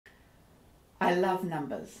I love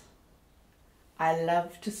numbers. I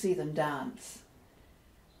love to see them dance.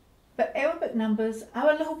 But Arabic numbers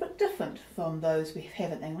are a little bit different from those we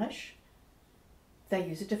have in English. They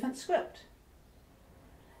use a different script.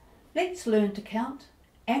 Let's learn to count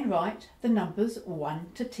and write the numbers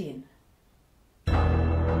 1 to 10.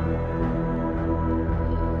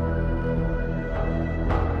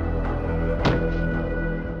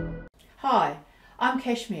 Hi, I'm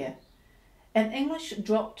Kashmir. And English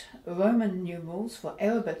dropped Roman numerals for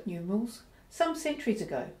Arabic numerals some centuries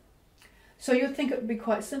ago. So you'd think it would be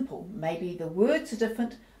quite simple. Maybe the words are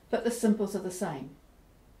different, but the symbols are the same.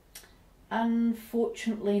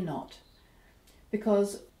 Unfortunately not,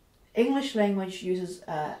 because English language uses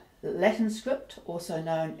a Latin script, also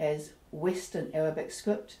known as Western Arabic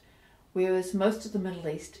script, whereas most of the Middle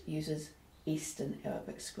East uses Eastern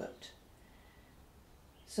Arabic script.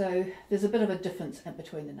 So there's a bit of a difference in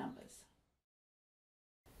between the numbers.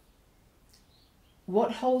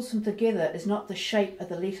 What holds them together is not the shape of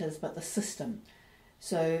the letters, but the system.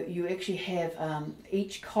 So you actually have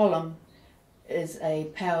each column is a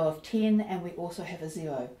power of 10, and we also have a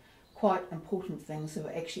 0. Quite important things that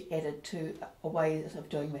were actually added to a way of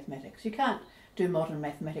doing mathematics. You can't do modern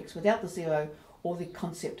mathematics without the 0 or the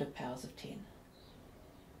concept of powers of 10.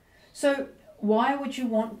 So why would you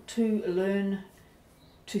want to learn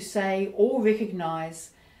to say or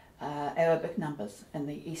recognise Arabic numbers in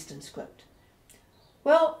the Eastern script?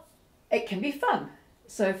 Well, it can be fun.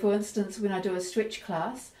 So for instance, when I do a stretch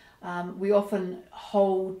class, we often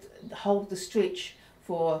hold the stretch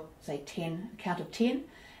for, say, 10, a count of 10,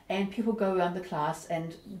 and people go around the class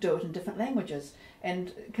and do it in different languages. And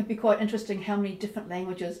it can be quite interesting how many different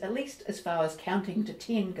languages, at least as far as counting to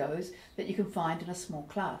 10 goes, that you can find in a small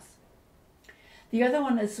class. The other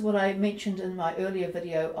one is what I mentioned in my earlier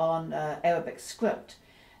video on Arabic script,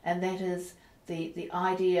 and that is the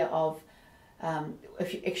idea of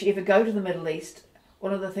if you actually ever go to the Middle East,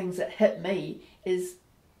 one of the things that hit me is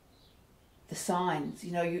the signs.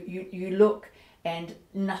 You know, you look and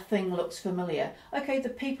nothing looks familiar. Okay, the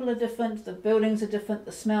people are different, the buildings are different,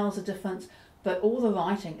 the smells are different, but all the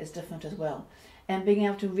writing is different as well. And being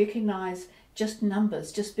able to recognise just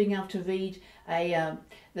numbers, just being able to read a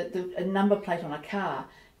number plate on a car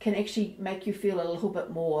can actually make you feel a little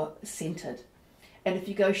bit more centred. And if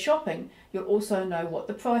you go shopping, you'll also know what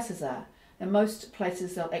the prices are. In most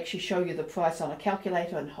places they'll actually show you the price on a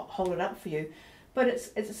calculator and hold it up for you, but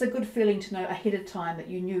it's a good feeling to know ahead of time that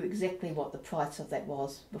you knew exactly what the price of that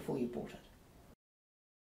was before you bought it.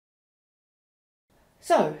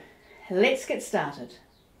 So let's get started.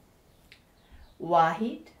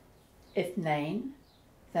 واحد اثنين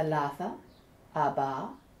ثلاثة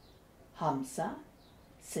أربعة خمسة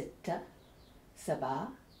ستة سبعة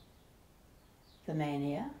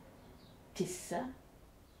ثمانية تسعة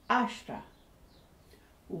عشرة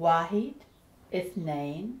واحد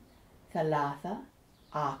اثنين ثلاثة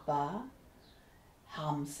أربعة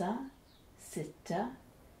خمسة ستة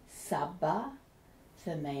سبعة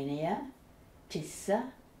ثمانية تسعة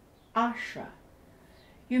عشرة.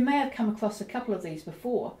 You may have come across a couple of these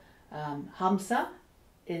before. Hamsa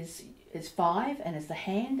is 5 and is the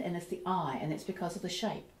hand and is the eye, and it's because of the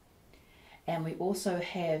shape. And we also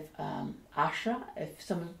have Ashra. If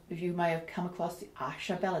some of you may have come across the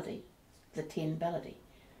Ashra melody, the 10 melody.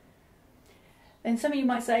 And some of you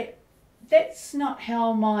might say, that's not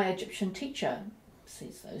how my Egyptian teacher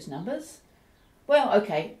sees those numbers. Well,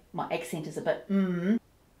 okay, my accent is a bit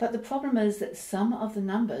but the problem is that some of the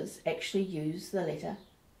numbers actually use the letter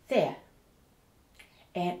there.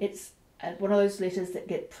 And it's one of those letters that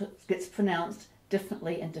gets pronounced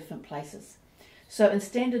differently in different places. So in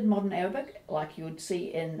standard modern Arabic, like you would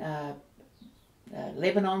see in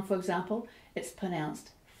Lebanon, for example, it's pronounced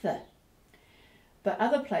th. But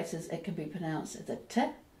other places it can be pronounced as a t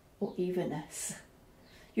or even a s.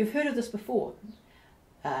 You've heard of this before.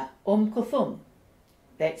 Kulthum,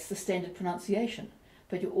 that's the standard pronunciation.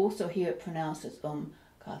 But you also hear it pronounced as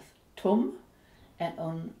kathum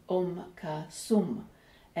and kasum.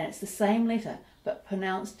 And it's the same letter, but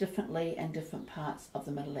pronounced differently in different parts of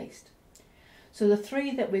the Middle East. So the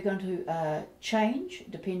three that we're going to change,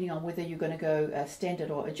 depending on whether you're going to go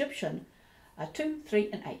standard or Egyptian, are 2, 3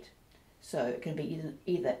 and 8. So it can be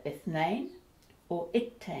either ithnain or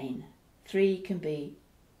ittain. 3 can be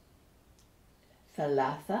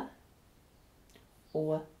thalatha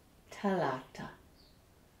or talata.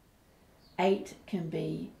 8 can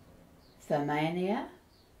be thamania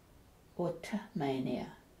or tahmania.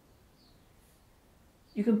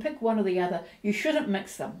 You can pick one or the other. You shouldn't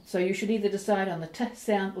mix them. So you should either decide on the t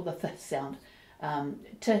sound or the th sound.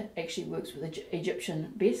 T actually works with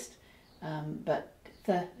Egyptian best, but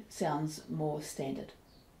th sounds more standard.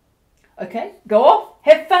 Okay, go off,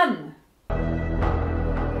 have fun!